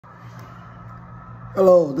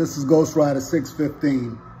Hello, this is Ghostwriter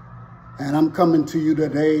 615, and I'm coming to you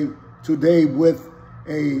today with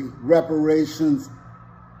a Reparations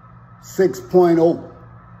 6.0.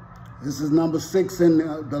 This is number 6 in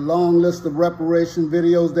the long list of reparation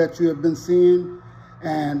videos that you have been seeing,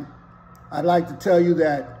 and I'd like to tell you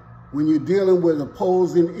that when you're dealing with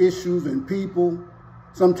opposing issues and people,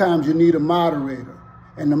 sometimes you need a moderator,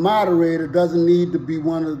 and the moderator doesn't need to be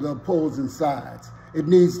one of the opposing sides. It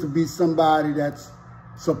needs to be somebody that's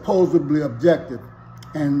supposedly objective.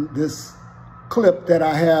 And this clip that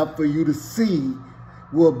I have for you to see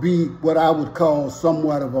will be what I would call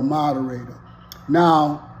somewhat of a moderator.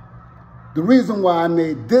 Now, the reason why I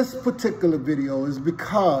made this particular video is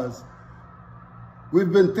because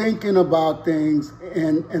we've been thinking about things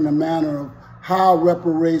in a manner of how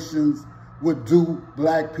reparations would do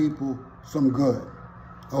black people some good,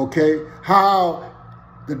 okay? How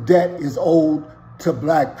the debt is owed to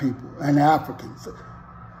black people and Africans.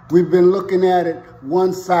 We've been looking at it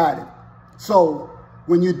one-sided. So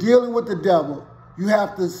when you're dealing with the devil, you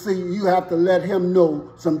have to let him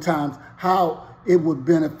know sometimes how it would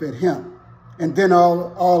benefit him. And then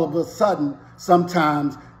all of a sudden,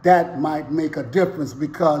 sometimes that might make a difference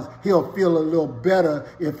because he'll feel a little better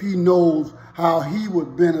if he knows how he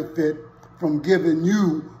would benefit from giving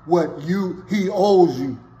you what he owes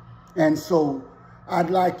you. And so I'd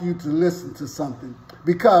like you to listen to something,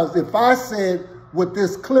 because if I said what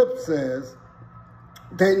this clip says,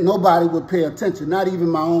 nobody would pay attention, not even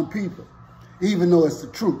my own people, even though it's the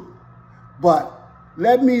truth. But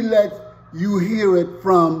let you hear it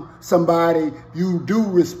from somebody you do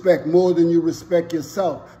respect more than you respect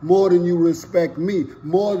yourself, more than you respect me,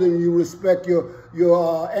 more than you respect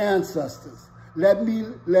your ancestors. Let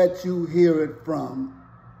you hear it from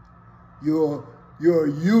your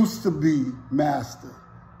used-to-be master.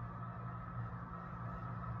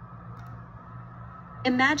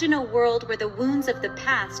 Imagine a world where the wounds of the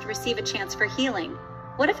past receive a chance for healing.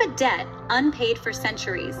 What if a debt, unpaid for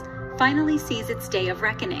centuries, finally sees its day of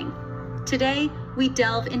reckoning? Today, we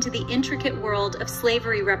delve into the intricate world of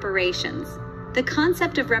slavery reparations. The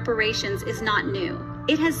concept of reparations is not new.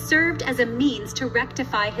 It has served as a means to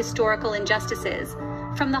rectify historical injustices,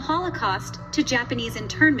 from the Holocaust to Japanese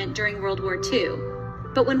internment during World War II.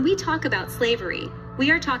 But when we talk about slavery, we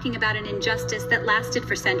are talking about an injustice that lasted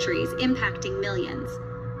for centuries, impacting millions.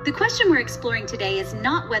 The question we're exploring today is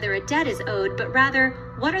not whether a debt is owed, but rather,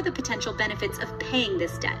 what are the potential benefits of paying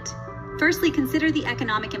this debt? Firstly, consider the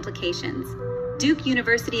economic implications. Duke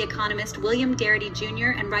University economist William Darity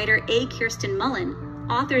Jr. and writer A. Kirsten Mullen,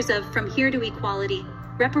 authors of From Here to Equality,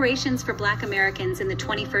 Reparations for Black Americans in the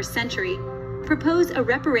 21st Century, propose a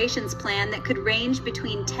reparations plan that could range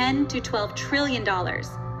between $10 to $12 trillion.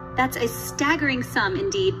 That's a staggering sum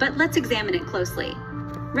indeed, but let's examine it closely.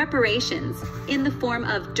 Reparations, in the form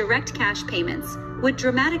of direct cash payments, would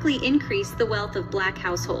dramatically increase the wealth of black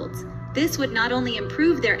households. This would not only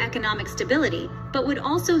improve their economic stability, but would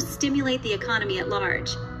also stimulate the economy at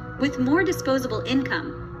large. With more disposable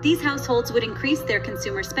income, these households would increase their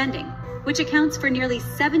consumer spending, which accounts for nearly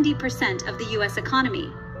 70% of the U.S.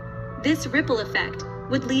 economy. This ripple effect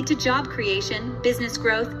would lead to job creation, business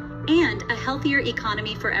growth, and a healthier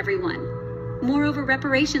economy for everyone. Moreover,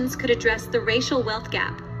 reparations could address the racial wealth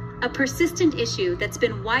gap, a persistent issue that's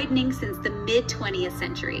been widening since the mid-20th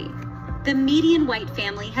century. The median white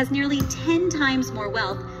family has nearly 10 times more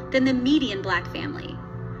wealth than the median black family.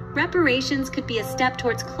 Reparations could be a step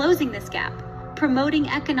towards closing this gap, promoting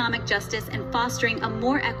economic justice and fostering a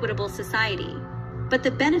more equitable society. But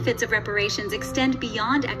the benefits of reparations extend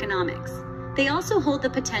beyond economics. They also hold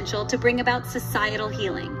the potential to bring about societal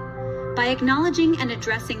healing. By acknowledging and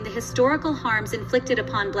addressing the historical harms inflicted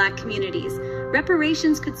upon black communities,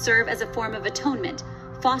 reparations could serve as a form of atonement,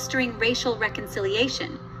 fostering racial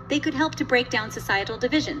reconciliation. They could help to break down societal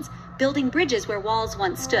divisions, building bridges where walls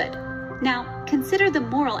once stood. Now, consider the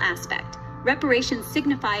moral aspect. Reparations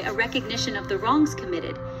signify a recognition of the wrongs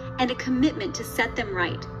committed and a commitment to set them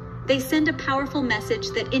right. They send a powerful message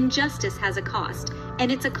that injustice has a cost,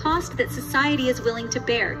 and it's a cost that society is willing to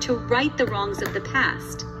bear to right the wrongs of the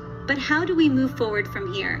past. But how do we move forward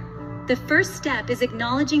from here? The first step is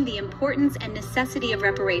acknowledging the importance and necessity of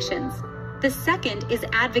reparations. The second is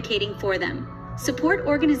advocating for them. Support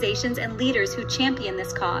organizations and leaders who champion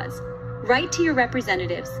this cause. Write to your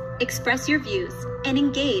representatives, express your views, and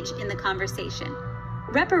engage in the conversation.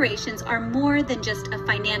 Reparations are more than just a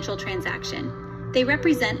financial transaction. They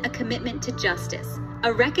represent a commitment to justice,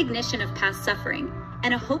 a recognition of past suffering,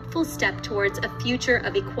 and a hopeful step towards a future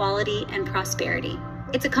of equality and prosperity.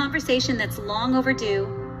 It's a conversation that's long overdue,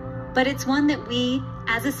 but it's one that we,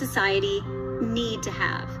 as a society, need to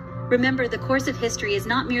have. Remember, the course of history is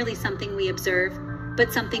not merely something we observe,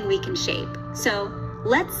 but something we can shape. So,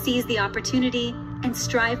 let's seize the opportunity and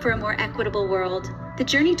strive for a more equitable world. The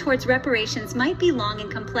journey towards reparations might be long and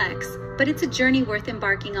complex, but it's a journey worth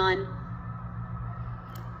embarking on.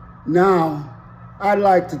 Now, I'd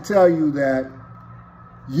like to tell you that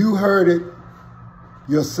you heard it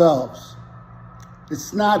yourselves.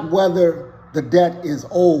 It's not whether the debt is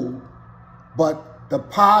owed, but the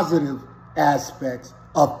positive aspects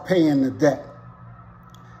of paying the debt.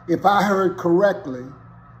 If I heard correctly,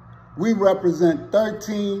 we represent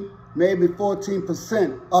 13, maybe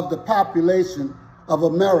 14% of the population of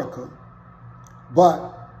America,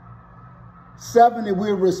 but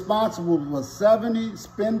we're responsible for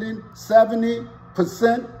spending 70%,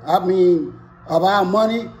 of our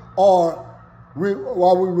money, or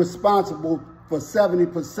are we responsible for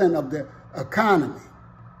 70% of the economy?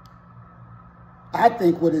 I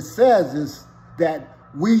think what it says is that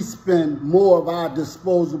we spend more of our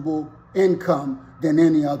disposable income than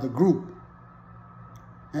any other group.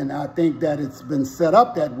 And I think that it's been set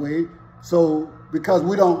up that way. So because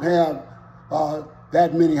we don't have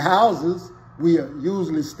that many houses, we are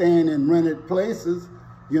usually staying in rented places,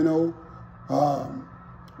 you know.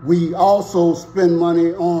 We also spend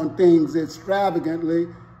money on things extravagantly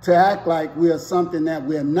to act like we are something that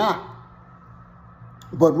we're not.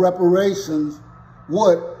 But reparations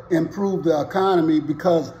would improve the economy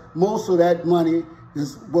because most of that money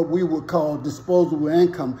is what we would call disposable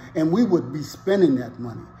income, and we would be spending that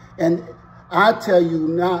money. And I tell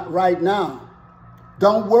you right now,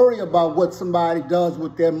 don't worry about what somebody does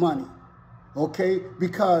with their money, okay?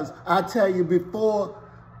 Because I tell you, before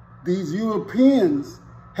these Europeans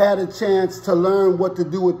had a chance to learn what to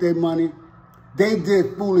do with their money, they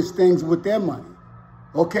did foolish things with their money,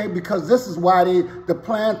 okay? Because this is why the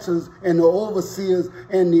planters and the overseers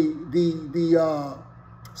and the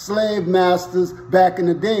slave masters back in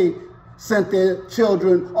the day sent their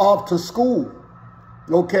children off to school,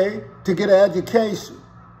 okay, to get an education,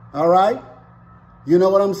 all right? You know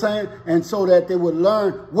what I'm saying? And so that they would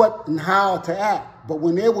learn what and how to act. But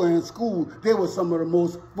when they were in school, they were some of the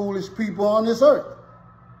most foolish people on this earth.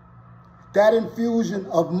 That infusion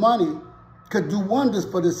of money could do wonders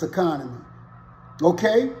for this economy,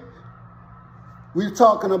 okay? We're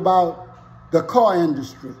talking about the car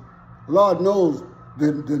industry. Lord knows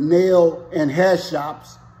the nail and hair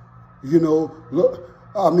shops, you know.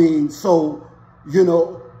 So, you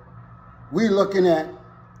know, we're looking at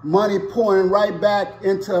money pouring right back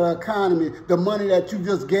into the economy. The money that you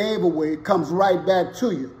just gave away comes right back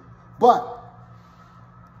to you. But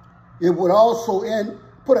it would also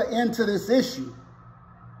put an end to this issue.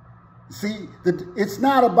 See, it's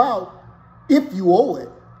not about if you owe it.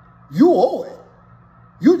 You owe it.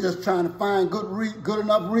 You're just trying to find good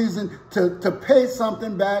enough reason to pay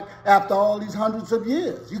something back after all these hundreds of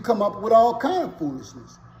years. You come up with all kind of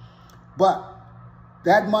foolishness. But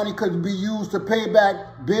that money could be used to pay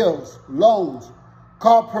back bills, loans,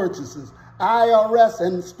 car purchases, IRS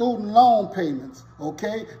and student loan payments,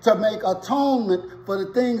 okay? To make atonement for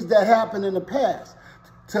the things that happened in the past.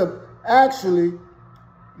 To actually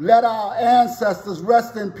let our ancestors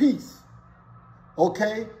rest in peace,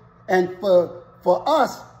 okay? And for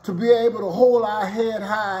us to be able to hold our head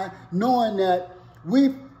high, knowing that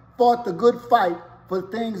we fought the good fight for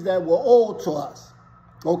things that were owed to us,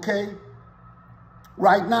 okay?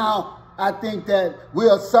 Right now, I think that we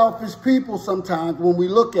are selfish people sometimes when we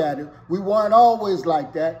look at it. We weren't always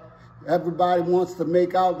like that. Everybody wants to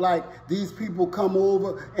make out like these people come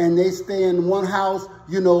over and they stay in one house,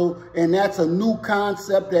 you know, and that's a new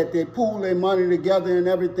concept that they pool their money together and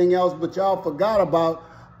everything else. But y'all forgot about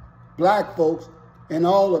black folks and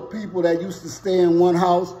all the people that used to stay in one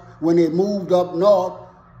house when they moved up north,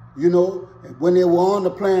 you know, when they were on the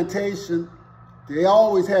plantation. They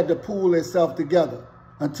always had to pool themselves together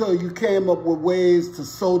until you came up with ways to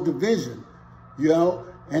sow division, you know,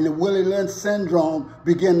 and the Willie Lynch syndrome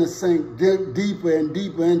began to sink deeper and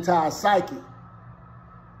deeper into our psyche.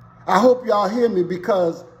 I hope y'all hear me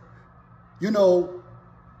because, you know,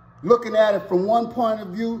 looking at it from one point of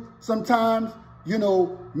view sometimes, you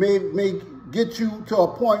know, may get you to a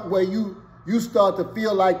point where you start to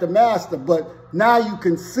feel like the master, but now you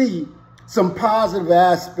can see some positive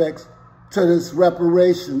aspects to this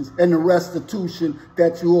reparations and the restitution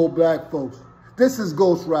that you owe black folks. This is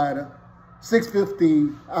Ghost Rider,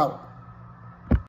 615 out.